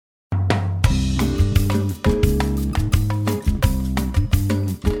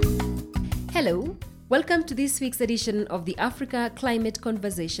Hello, welcome to this week's edition of the Africa Climate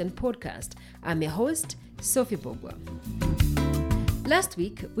Conversation podcast. I'm your host, Sophie Bogwa. Last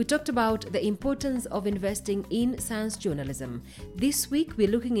week, we talked about the importance of investing in science journalism. This week, we're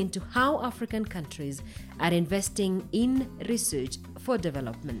looking into how African countries are investing in research for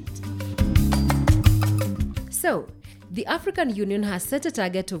development. So, the African Union has set a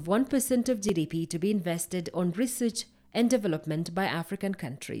target of 1% of GDP to be invested on research and development by African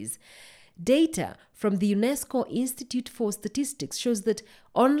countries. Data from the UNESCO Institute for Statistics shows that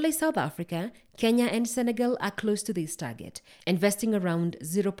only South Africa, Kenya, and Senegal are close to this target, investing around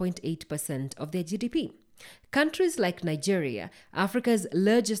 0.8% of their GDP. Countries like Nigeria, Africa's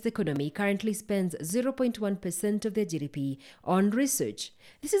largest economy, currently spends 0.1% of their GDP on research.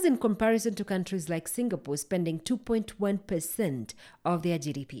 This is in comparison to countries like Singapore spending 2.1% of their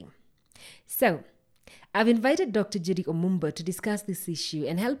GDP. So, I've invited Dr. Judy Omumbo to discuss this issue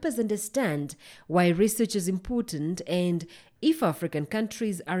and help us understand why research is important and if African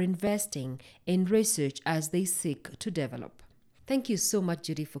countries are investing in research as they seek to develop. Thank you so much,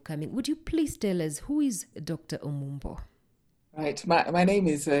 Judy, for coming. Would you please tell us who is Dr. Omumbo? Right. My name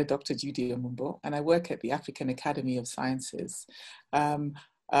is Dr. Judy Omumbo, and I work at the African Academy of Sciences.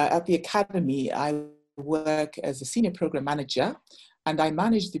 At the Academy, I work as a senior program manager, and I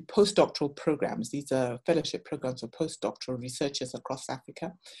manage the postdoctoral programs. These are fellowship programs for postdoctoral researchers across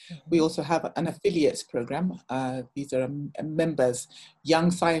Africa. Mm-hmm. We also have an affiliates program. These are members, young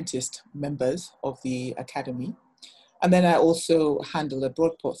scientist members of the Academy. And then I also handle a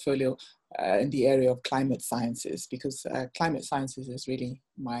broad portfolio in the area of climate sciences, because climate sciences is really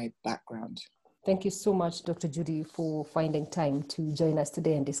my background. Thank you so much, Dr. Judy, for finding time to join us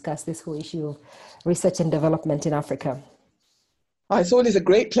today and discuss this whole issue of research and development in Africa. Oh, it's always a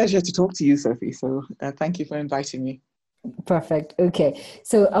great pleasure to talk to you, Sophie. So thank you for inviting me. Perfect. Okay.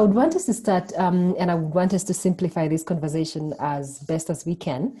 So I would want us to start, and I would want us to simplify this conversation as best as we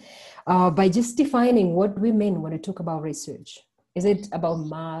can by just defining what we mean when we talk about research. Is it about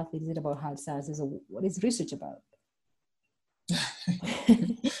math? Is it about hard sciences? Or what is research about?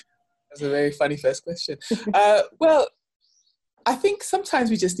 That's a very funny first question. Well, I think sometimes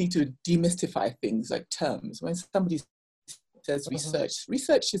we just need to demystify things like terms. When somebody says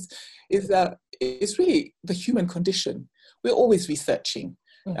research is really the human condition. We're always researching.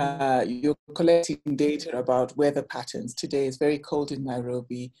 You're collecting data about weather patterns. Today is very cold in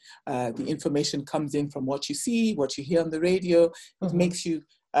Nairobi. The information comes in from what you see, what you hear on the radio. It makes you,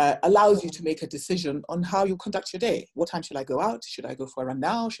 allows you to make a decision on how you conduct your day. What time should I go out? Should I go for a run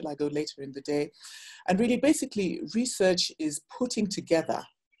now? Should I go later in the day? And really, basically, research is putting together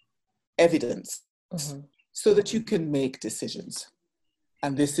evidence so that you can make decisions.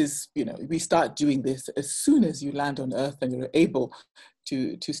 And this is, we start doing this as soon as you land on Earth and you're able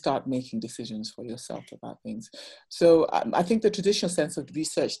to start making decisions for yourself about things. So I think the traditional sense of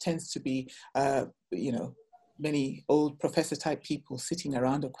research tends to be, many old professor type people sitting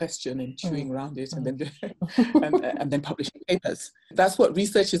around a question and chewing around it and then and then publishing papers. That's what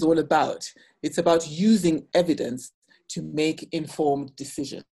research is all about. It's about using evidence to make informed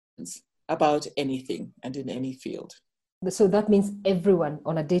decisions about anything and in any field. So that means everyone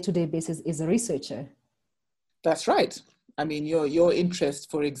on a day-to-day basis is a researcher. That's right. I mean, your interest,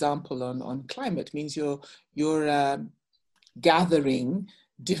 for example, on climate means you're gathering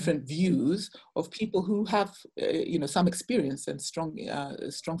different views of people who have, some experience and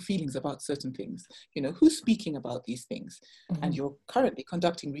strong feelings about certain things. Who's speaking about these things, and you're currently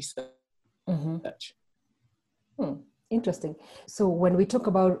conducting research. Interesting. So when we talk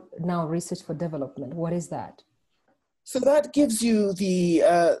about now research for development, what is that? So that gives you the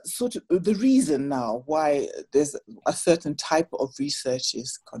the reason now why there's a certain type of research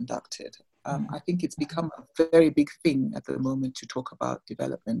is conducted. I think it's become a very big thing at the moment to talk about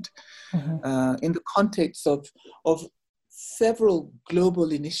development in the context of several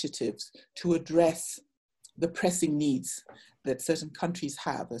global initiatives to address the pressing needs that certain countries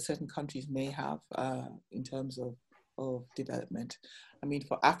have, that certain countries may have in terms of development. I mean,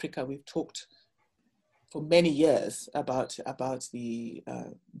 for Africa, we've talked for many years about the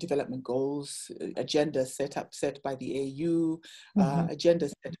development goals, agenda set by the AU, agenda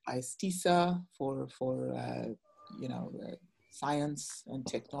set by STISA for science and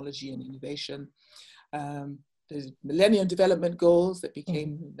technology and innovation. There's Millennium Development Goals that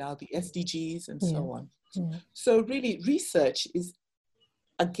became now the SDGs and so on. So really, research is,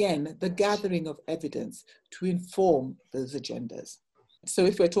 again, the gathering of evidence to inform those agendas. So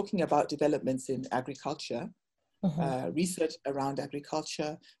if we're talking about developments in agriculture, research around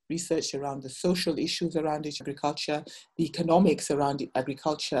agriculture, research around the social issues around agriculture, the economics around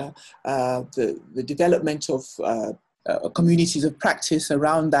agriculture, the development of communities of practice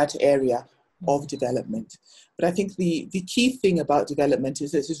around that area of development. But I think the key thing about development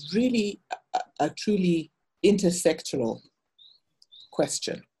is that it's really a truly intersectoral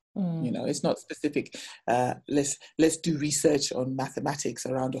question. You know, it's not specific. Let's do research on mathematics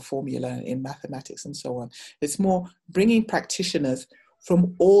around a formula in mathematics and so on. It's more bringing practitioners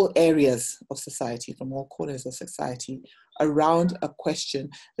from all areas of society, from all corners of society, around a question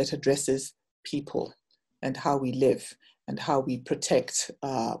that addresses people and how we live and how we protect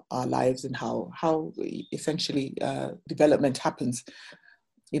our lives and how essentially development happens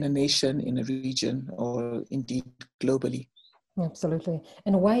in a nation, in a region, or indeed globally. Absolutely.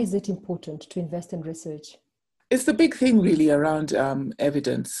 And why is it important to invest in research? It's the big thing really around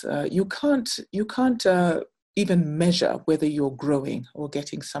evidence. You can't even measure whether you're growing or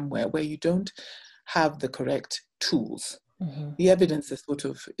getting somewhere where you don't have the correct tools. The evidence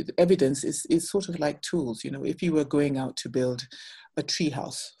is sort of like tools. You know, if you were going out to build a tree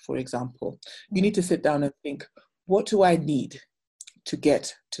house, for example, you need to sit down and think, what do I need to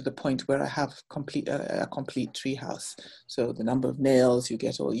get to the point where I have a complete tree house? So the number of nails you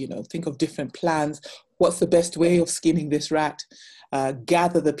get, or, you know, think of different plans. What's the best way of skinning this rat?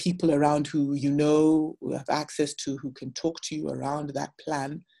 Gather the people around who you know, who have access to, who can talk to you around that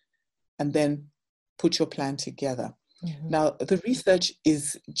plan, and then put your plan together. Now, the research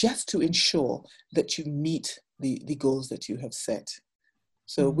is just to ensure that you meet the goals that you have set.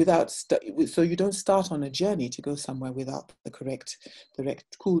 So so you don't start on a journey to go somewhere without the correct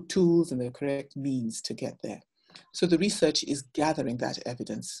tools and the correct means to get there. So the research is gathering that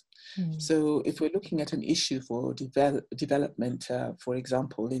evidence. So if we're looking at an issue for development, for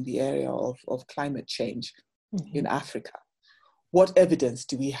example, in the area of climate change in Africa, what evidence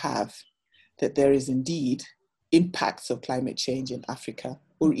do we have that there is indeed impacts of climate change in Africa,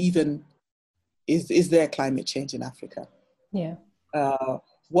 or even is there climate change in Africa? Yeah.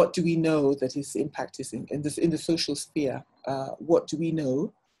 What do we know that is impact is in the social sphere? What do we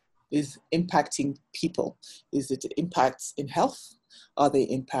know is impacting people? Is it impacts in health? Are there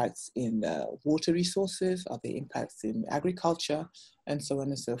impacts in water resources? Are there impacts in agriculture? And so on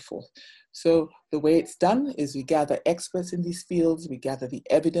and so forth. So the way it's done is we gather experts in these fields, we gather the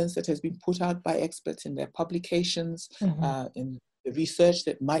evidence that has been put out by experts in their publications, in the research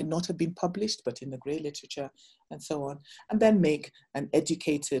that might not have been published, but in the grey literature, and so on, and then make an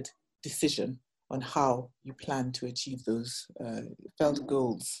educated decision on how you plan to achieve those felt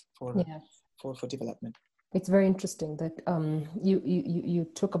goals for development. It's very interesting that you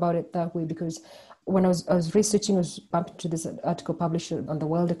talk about it that way, because when I was researching, I was bumped into this article published on the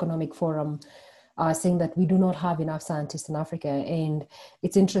World Economic Forum saying that we do not have enough scientists in Africa. And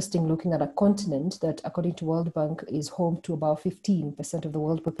it's interesting looking at a continent that, according to World Bank, is home to about 15% of the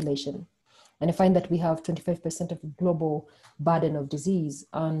world population. And I find that we have 25% of global burden of disease.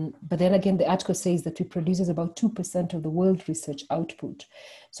 But then again, the article says that we produce about 2% of the world research output.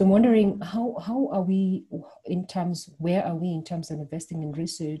 So I'm wondering, how are we where are we in terms of investing in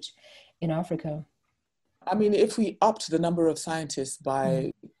research in Africa? I mean, if we upped the number of scientists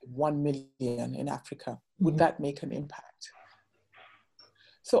by 1 million in Africa, would that make an impact?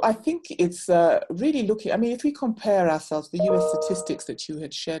 So I think it's really looking, I mean, if we compare ourselves, the US statistics that you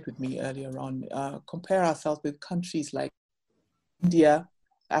had shared with me earlier on, compare ourselves with countries like India,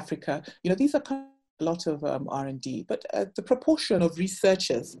 Africa, you know, these are a lot of R&D, but the proportion of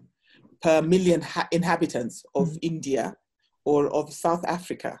researchers per million inhabitants of India or of South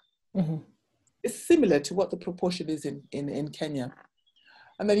Africa is similar to what the proportion is in Kenya.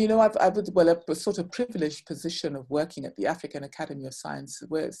 And then, you know, I've a sort of privileged position of working at the African Academy of Sciences,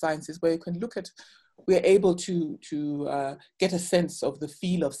 where you can look at, we're able to get a sense of the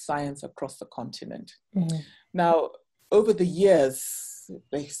feel of science across the continent. Now, over the years,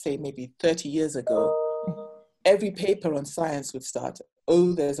 they say maybe 30 years ago, every paper on science would start,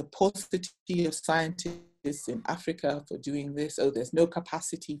 oh, there's a paucity of scientists in Africa for doing this, oh, there's no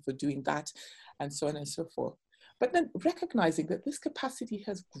capacity for doing that, and so on and so forth. But then recognizing that this capacity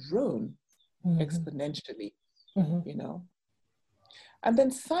has grown exponentially, you know. And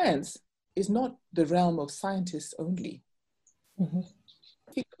then science is not the realm of scientists only.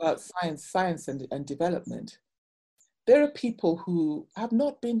 Think about science and development. There are people who have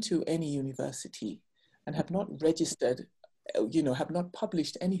not been to any university and have not registered, you know, have not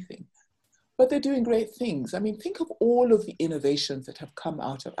published anything, but they're doing great things. I mean, think of all of the innovations that have come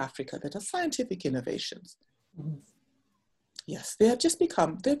out of Africa that are scientific innovations. Yes, they've just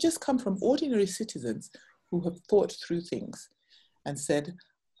come from ordinary citizens who have thought through things and said,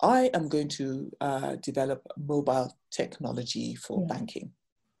 I am going to develop mobile technology for banking.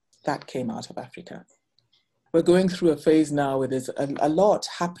 That came out of Africa. We're going through a phase now where there's a lot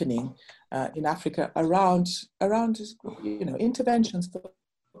happening in Africa around interventions for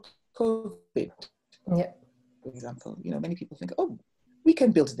COVID. Yeah. For example, many people think, oh, we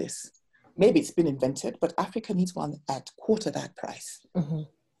can build this. Maybe it's been invented, but Africa needs one at quarter that price. Mm-hmm.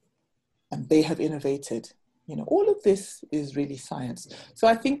 And they have innovated. All of this is really science. So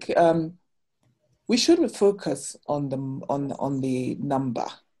I think we shouldn't focus on the number.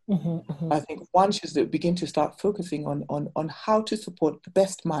 Mm-hmm, mm-hmm. I think one should begin to start focusing on how to support the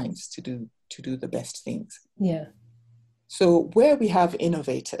best minds to do the best things. Yeah. So where we have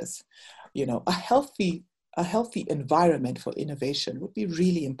innovators, a healthy environment for innovation would be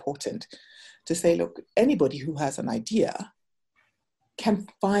really important to say, look, anybody who has an idea can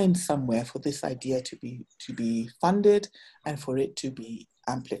find somewhere for this idea to be funded and for it to be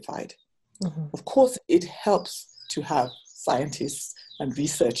amplified. Mm-hmm. Of course, it helps to have scientists and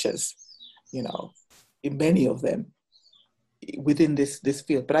researchers, in many of them within this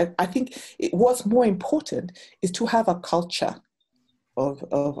field. But I think what's more important is to have a culture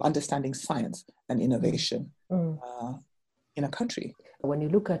of understanding science and innovation in a country. When you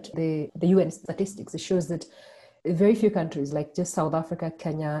look at the UN statistics, it shows that very few countries, like just South Africa,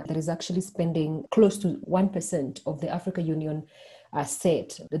 Kenya, that is actually spending close to 1% of the African Union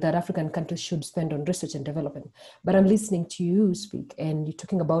set that African countries should spend on research and development. But I'm listening to you speak, and you're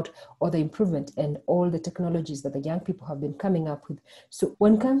talking about all the improvement and all the technologies that the young people have been coming up with. So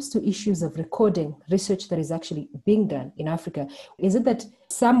when it comes to issues of recording research that is actually being done in Africa, is it that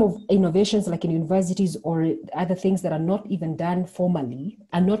some of innovations like in universities or other things that are not even done formally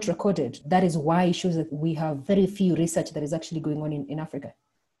are not recorded? That is why it shows that we have very few research that is actually going on in Africa.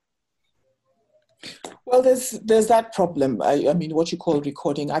 Well, there's that problem. I mean, what you call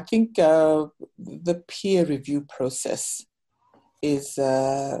recording. I think the peer review process is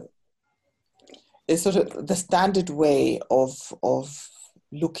sort of the standard way of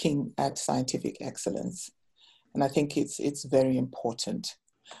looking at scientific excellence, and I think it's very important.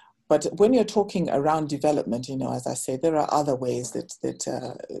 But when you're talking around development, as I say, there are other ways that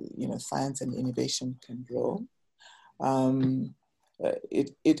science and innovation can grow.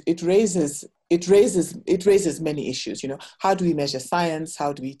 It raises many issues. How do we measure science?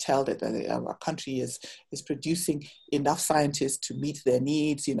 How do we tell that a country is producing enough scientists to meet their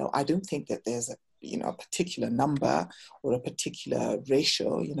needs? I don't think that there's a particular number or a particular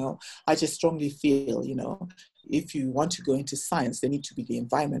ratio. I just strongly feel, if you want to go into science, there need to be the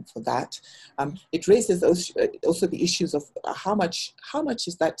environment for that. It raises also the issues of how much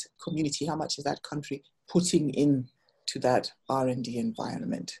is that community, how much is that country putting in to that R&D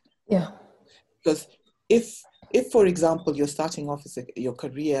environment. Yeah. Because if for example, you're starting off as your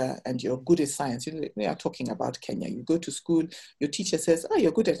career and you're good at science, we are talking about Kenya, you go to school, your teacher says, oh,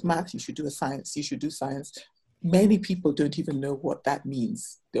 you're good at math, you should do science. Many people don't even know what that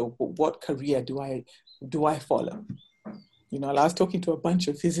means. What career do I follow? I was talking to a bunch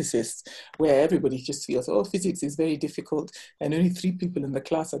of physicists where everybody just feels, oh, physics is very difficult and only 3 people in the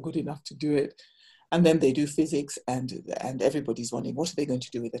class are good enough to do it. And then they do physics and everybody's wondering, what are they going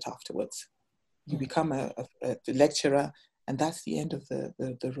to do with it afterwards? You become a lecturer and that's the end of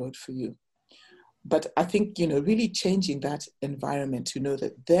the road for you. But I think, really changing that environment to know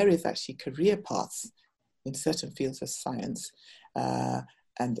that there is actually career paths in certain fields of science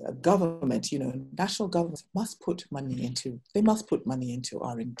and government, national governments must put money into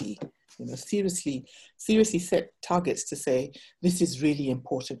R&D, seriously set targets to say, this is really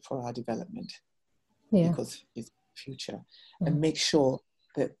important for our development. Yeah. Because it's the future, and make sure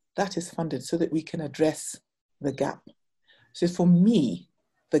that is funded so that we can address the gap. So for me,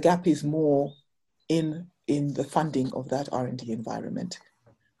 the gap is more in the funding of that R&D environment,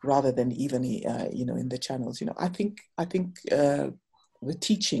 rather than even in the channels. I think the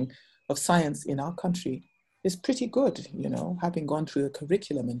teaching of science in our country is pretty good. Having gone through the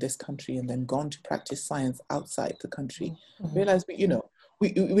curriculum in this country and then gone to practice science outside the country, realize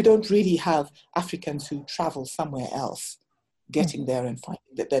we don't really have Africans who travel somewhere else, getting there and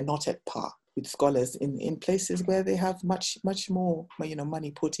finding that they're not at par with scholars in places where they have much more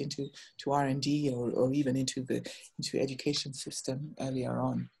money put into R&D or even into education system earlier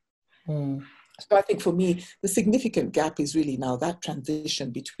on. So I think for me, the significant gap is really now that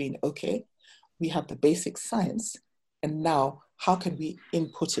transition between, okay, we have the basic science, and now how can we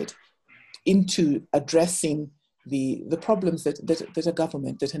input it into addressing the problems that a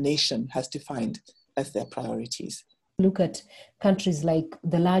government, that a nation has defined as their priorities. look at countries like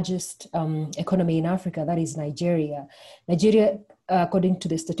the largest economy in Africa, that is Nigeria. Nigeria, according to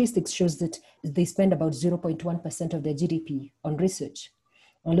the statistics, shows that they spend about 0.1% of their GDP on research.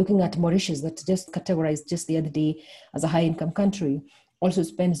 And looking at Mauritius, that just categorized just the other day as a high-income country, also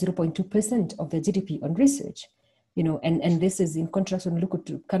spends 0.2% of their GDP on research. And this is in contrast when we look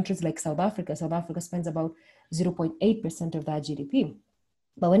at countries like South Africa. South Africa spends about 0.8% of that GDP.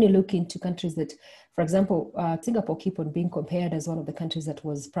 But when you look into countries that, for example, Singapore keep on being compared as one of the countries that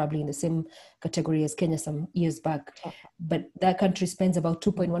was probably in the same category as Kenya some years back. But that country spends about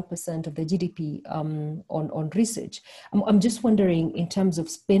 2.1% of the GDP on research. I'm just wondering, in terms of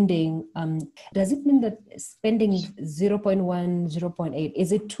spending, does it mean that spending 0.1, 0.8,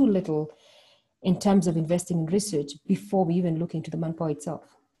 is it too little in terms of investing in research before we even look into the manpower itself?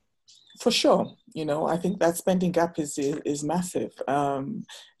 For sure, I think that spending gap is massive.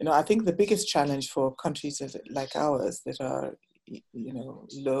 I think the biggest challenge for countries like ours that are,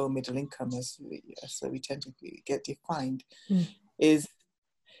 low middle income, as we tend to get defined, is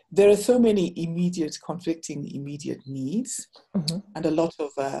there are so many conflicting immediate needs, and a lot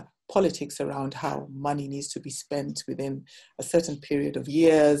of politics around how money needs to be spent within a certain period of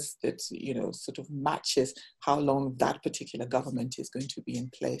years that, sort of matches how long that particular government is going to be in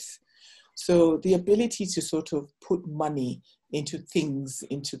place. So the ability to sort of put money into things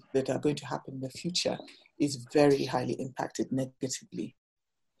that are going to happen in the future is very highly impacted negatively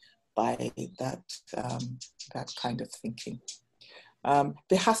by that kind of thinking.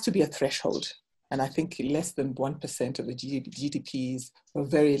 There has to be a threshold, and I think less than 1% of the GDP is a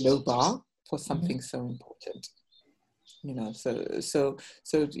very low bar for something so important. So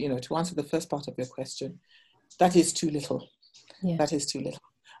to answer the first part of your question, that is too little. Yeah. That is too little.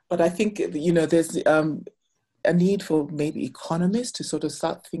 But I think, there's a need for maybe economists to sort of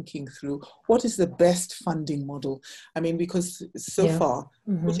start thinking through what is the best funding model. I mean, because so far,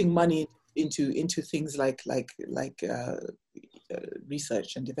 putting money into things like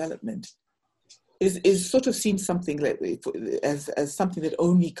research and development is sort of seen something as something that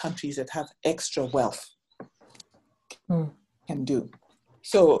only countries that have extra wealth can do.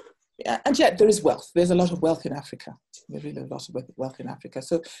 So, and yet there is wealth. There's a lot of wealth in Africa. There's really a lot of wealth in Africa.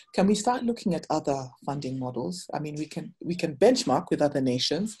 So can we start looking at other funding models? I mean, we can benchmark with other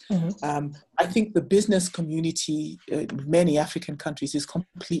nations. I think the business community in many African countries is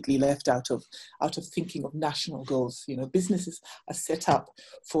completely left out of thinking of national goals. Businesses are set up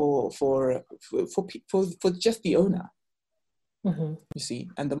for just the owner. You see,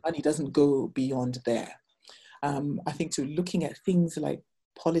 and the money doesn't go beyond there. I think to looking at things like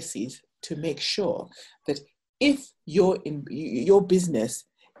policies to make sure that if your business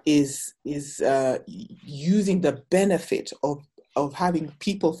is using the benefit of having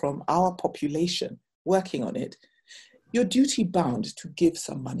people from our population working on it, you're duty bound to give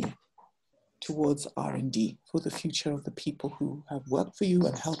some money towards R&D for the future of the people who have worked for you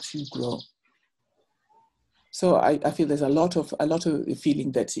and helped you grow. So I feel there's a lot of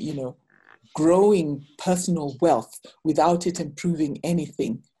feeling that growing personal wealth without it improving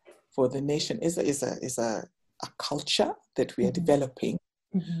anything for the nation is a culture that we are developing,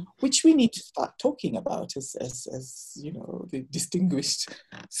 which we need to start talking about as the distinguished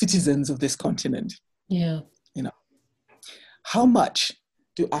citizens of this continent. Yeah. How much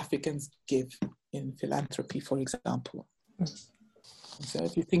do Africans give in philanthropy, for example? So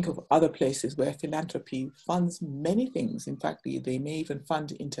if you think of other places where philanthropy funds many things, in fact, they may even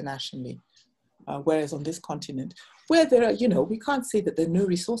fund internationally. Whereas on this continent, where there are, we can't say that there are no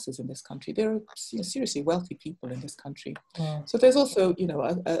resources in this country. There are seriously wealthy people in this country. Yeah. So there's also,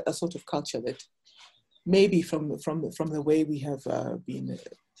 a sort of culture that maybe from the way we have been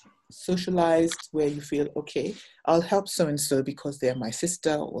socialized, where you feel, okay, I'll help so-and-so because they're my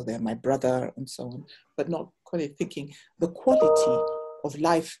sister or they're my brother and so on, but not quite thinking the quality of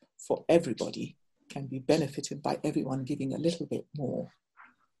life for everybody can be benefited by everyone giving a little bit more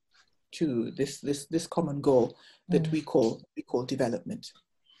to this common goal that we call development.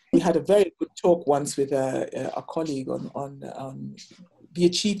 We had a very good talk once with a colleague on the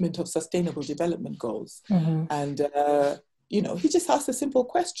achievement of sustainable development goals. And, he just asked a simple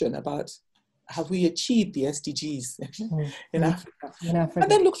question about, have we achieved the SDGs in Africa? And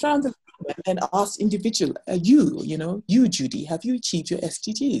then looked around the room and then asked individual, you, Judy, have you achieved your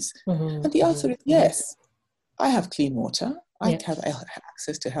SDGs? And the answer is yes. I have clean water. I have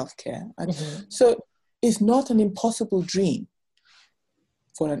access to healthcare. And so it's not an impossible dream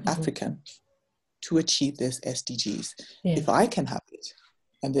for an African to achieve this SDGs. Yeah. If I can have it,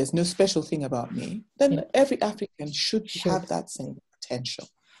 and there's no special thing about me, then every African should have that same potential.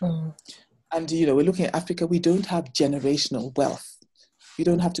 And, we're looking at Africa, we don't have generational wealth. You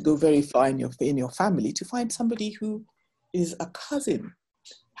don't have to go very far in your family to find somebody who is a cousin,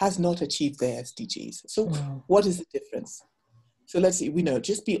 has not achieved their SDGs. So what is the difference? So let's see,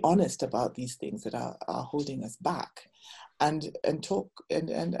 just be honest about these things that are holding us back, and talk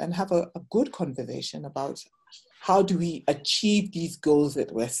and have a good conversation about how do we achieve these goals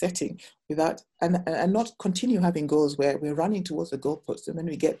that we're setting without, and not continue having goals where we're running towards the goalpost, and when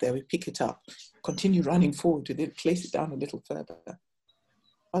we get there, we pick it up, continue running forward to then place it down a little further.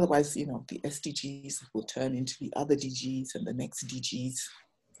 Otherwise, the SDGs will turn into the other DGs and the next DGs,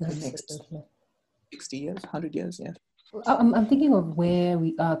 the next 60 years, 100 years, yeah. I'm thinking of where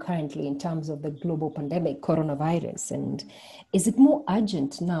we are currently in terms of the global pandemic, coronavirus, and is it more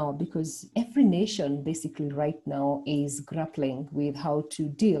urgent now? Because every nation basically right now is grappling with how to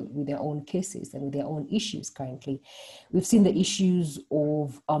deal with their own cases and with their own issues currently. We've seen the issues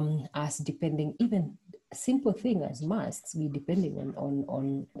of us depending, even a simple thing as masks, we're depending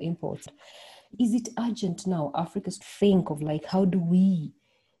on imports. Is it urgent now, Africa, to think of how do we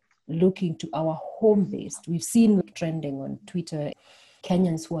look into our home-based? We've seen trending on Twitter,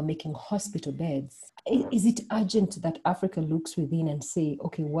 Kenyans who are making hospital beds. Is it urgent that Africa looks within and say,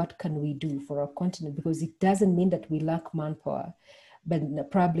 okay, what can we do for our continent? Because it doesn't mean that we lack manpower,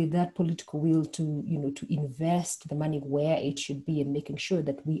 but probably that political will to invest the money where it should be, and making sure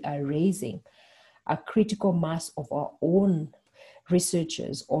that we are raising a critical mass of our own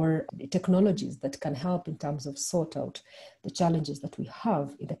researchers or technologies that can help in terms of sort out the challenges that we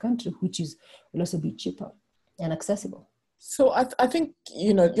have in the country, which will also be cheaper and accessible. So I think,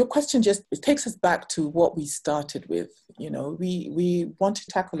 your question it takes us back to what we started with. We want to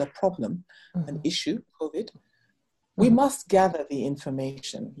tackle a problem, an issue, COVID. We must gather the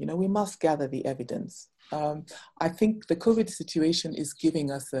information, we must gather the evidence. I think the COVID situation is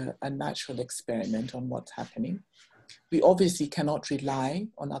giving us a natural experiment on what's happening. We obviously cannot rely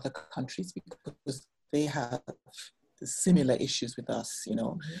on other countries because they have similar issues with us,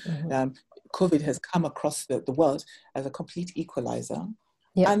 COVID has come across the world as a complete equalizer.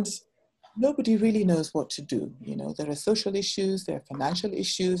 Yep. And nobody really knows what to do. There are social issues, there are financial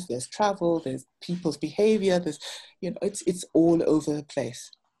issues, there's travel, there's people's behavior, there's, it's all over the place.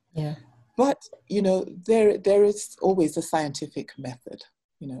 Yeah. But, there is always a scientific method.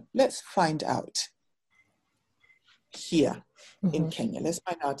 Let's find out here in Kenya, let's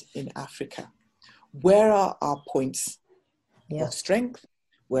find out in Africa, where are our points of strength,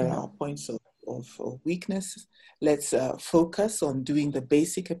 where are our points of weakness. Let's focus on doing the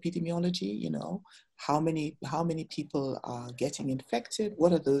basic epidemiology, how many people are getting infected,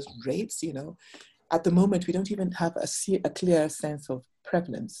 what are those rates, At the moment, we don't even have a clear sense of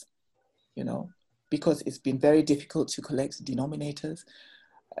prevalence, because it's been very difficult to collect denominators.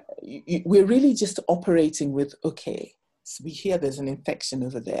 We're really just operating with, okay, so we hear there's an infection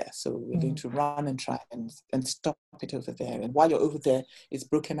over there, so we're going to run and try and stop it over there. And while you're over there, it's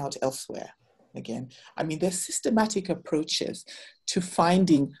broken out elsewhere again. I mean, there's systematic approaches to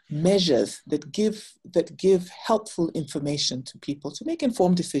finding measures that give helpful information to people to make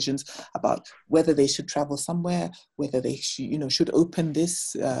informed decisions about whether they should travel somewhere, whether they should open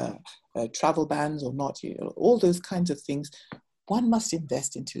this travel bans or not, all those kinds of things. One must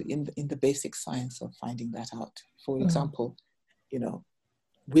invest in the basic science of finding that out. For example,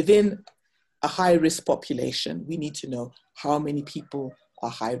 within a high-risk population, we need to know how many people are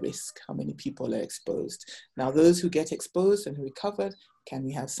high risk, how many people are exposed. Now, those who get exposed and recovered, can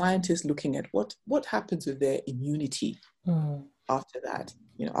we have scientists looking at what happens with their immunity after that?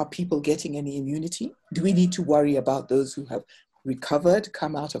 Are people getting any immunity? Do we need to worry about those who have recovered,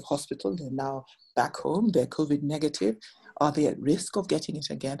 come out of hospital, they're now back home, they're COVID negative? Are they at risk of getting it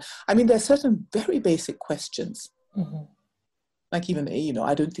again? I mean, there are certain very basic questions. Like even,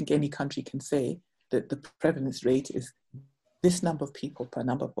 I don't think any country can say that the prevalence rate is this number of people per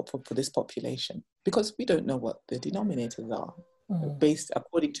number for this population, because we don't know what the denominators are based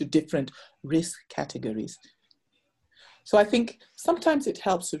according to different risk categories. So I think sometimes it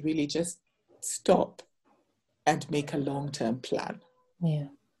helps to really just stop and make a long-term plan. Yeah.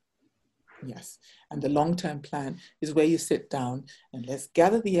 Yes, and the long-term plan is where you sit down and let's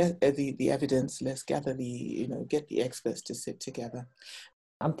gather the evidence. Let's gather get the experts to sit together.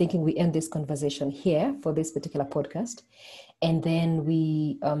 I'm thinking we end this conversation here for this particular podcast, and then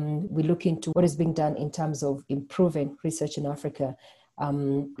we look into what is being done in terms of improving research in Africa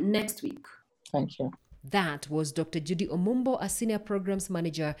next week. Thank you. That was Dr. Judy Omumbo, a Senior Programs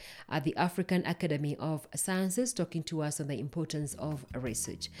Manager at the African Academy of Sciences, talking to us on the importance of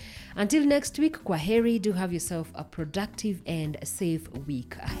research. Until next week, kwaheri, do have yourself a productive and safe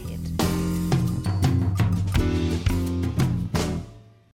week ahead.